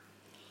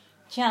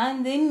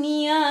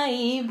चांदनी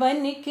आई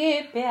बन के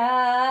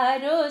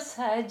प्यार ओ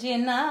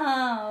सजना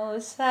ओ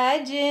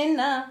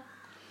सजना।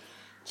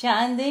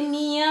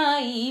 चांदनी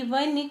आई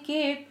बन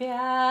के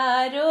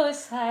प्यार ओ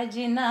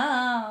सजना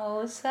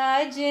ओ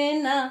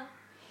सजना।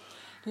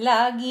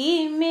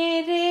 लागी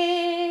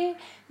मेरे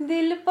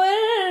दिल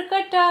पर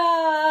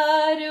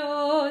कटार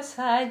ओ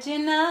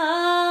सजना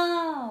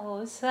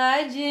ओ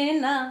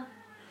सजना।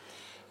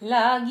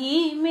 लागी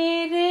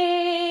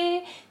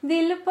मेरे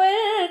दिल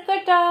पर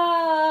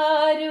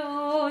कटार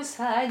ओ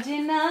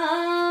सजना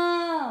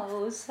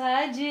ओ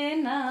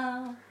सजना।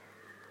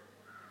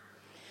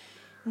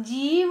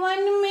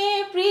 जीवन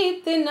में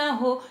प्रीत न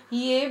हो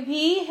ये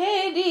भी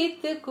है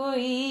रीत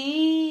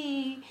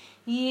कोई,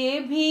 ये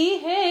भी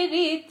है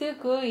रीत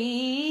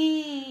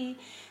कोई।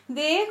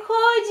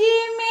 देखो जी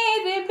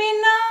मेरे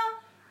बिना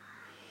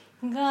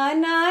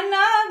गाना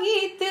ना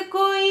गीत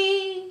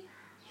कोई।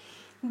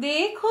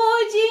 देखो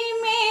जी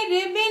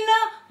मेरे बिना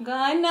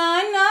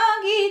गाना ना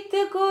गीत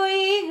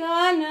कोई,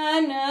 गाना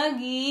ना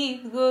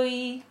गीत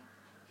कोई।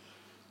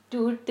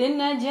 टूट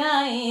न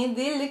जाए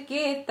दिल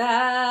के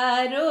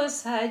तार ओ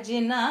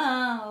सजना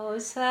ओ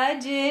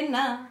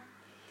सजना।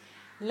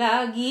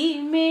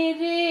 लागी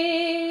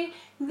मेरे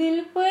दिल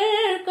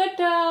पर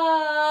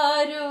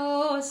कटार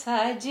ओ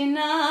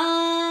सजना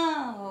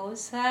ओ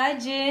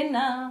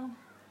सजना।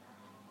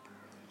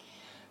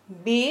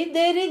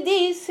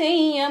 बेदर्दी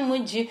सैया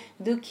मुझ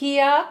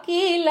दुखिया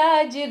की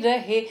लाज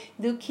रहे,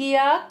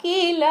 दुखिया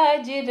की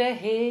लाज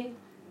रहे।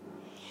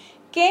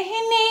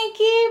 कहने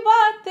की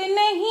बात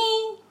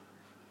नहीं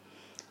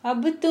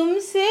अब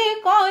तुमसे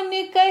कौन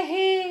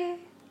कहे।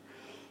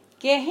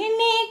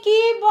 कहने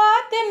की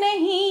बात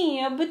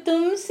नहीं अब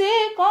तुमसे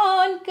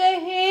कौन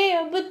कहे,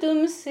 अब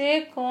तुमसे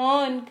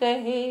कौन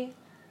कहे।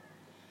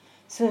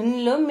 सुन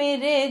लो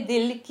मेरे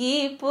दिल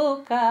की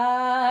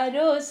पुकार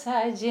ओ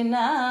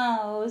सजना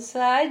ओ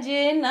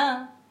सजना।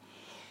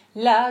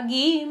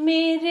 लागी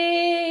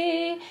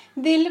मेरे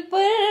दिल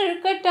पर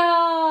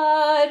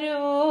कटार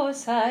ओ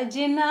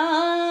सजना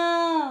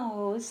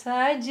ओ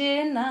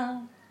सजना।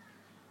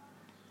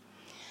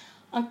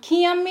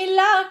 अखियां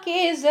मिला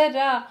के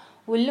जरा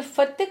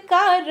उल्फत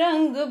का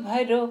रंग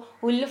भरो,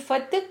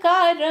 उल्फत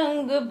का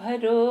रंग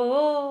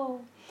भरो।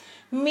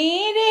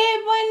 मेरे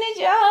बन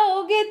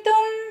जाओगे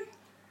तुम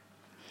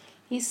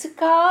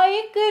इसका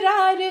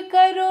इकरार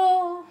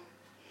करो।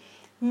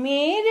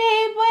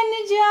 मेरे बन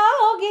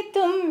जाओगे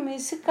तुम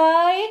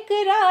इसका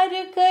इकरार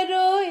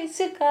करो,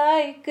 इसका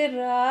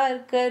इकरार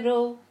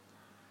करो।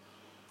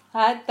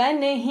 आता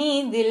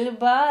नहीं दिल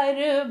बार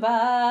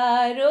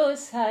बार ओ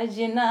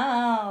सजना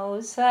ओ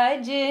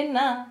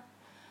सजना।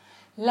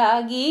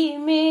 लागी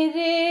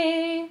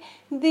मेरे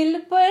दिल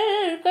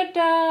पर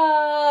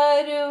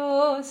कटार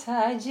ओ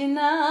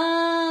सजना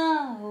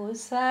ओ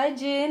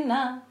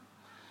सजना।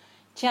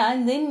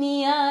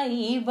 चांदनी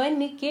आई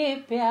बन के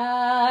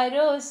प्यार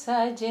ओ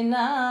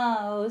सजना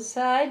ओ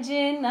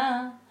सजना।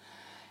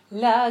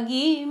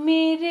 लागी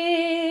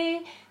मेरे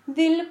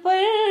दिल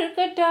पर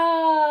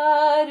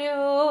कटार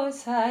ओ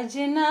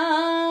सजना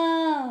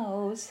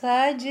ओ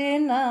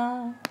सजना।